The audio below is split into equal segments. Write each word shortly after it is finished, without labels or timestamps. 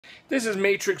This is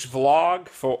MatrixVlog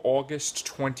for August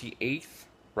 28th,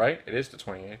 right? It is the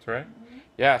 28th, right? Mm-hmm.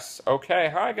 Yes.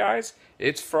 Okay. Hi, guys.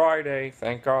 It's Friday.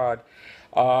 Thank God.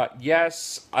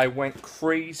 Yes, I went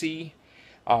crazy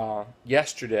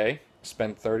yesterday.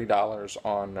 Spent $30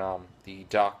 on the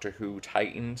Doctor Who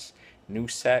Titans new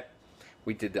set.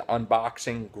 We did the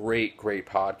unboxing. Great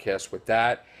podcast with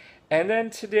that. And then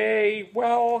today,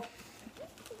 well,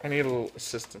 I need a little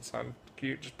assistance on. Can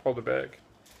you just pull the bag?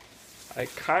 I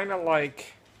kind of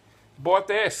bought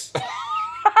this.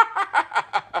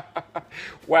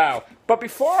 Wow. But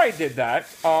before I did that,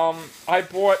 I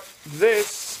bought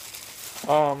this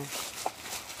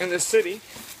in the city.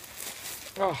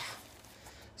 Oh.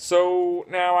 So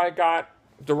now I got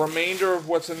the remainder of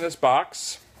what's in this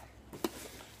box,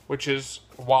 which is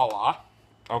voila.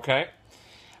 Okay.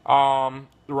 The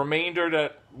remainder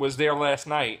that was there last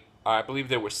night, I believe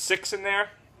there were 6 in there.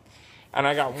 And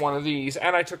I got one of these,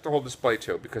 and I took the whole display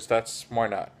too, because that's, why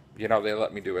not? You know, they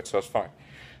let me do it, so it's fine.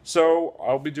 So,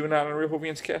 I'll be doing that on Real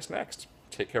Hovians Cast next.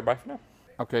 Take care, bye for now.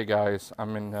 Okay, guys,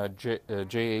 I'm in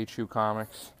JHU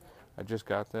Comics. I just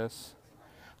got this.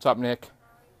 What's up, Nick?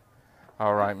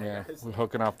 All right, man. We're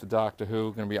hooking up the Doctor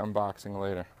Who. Going to be unboxing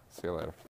later. See you later.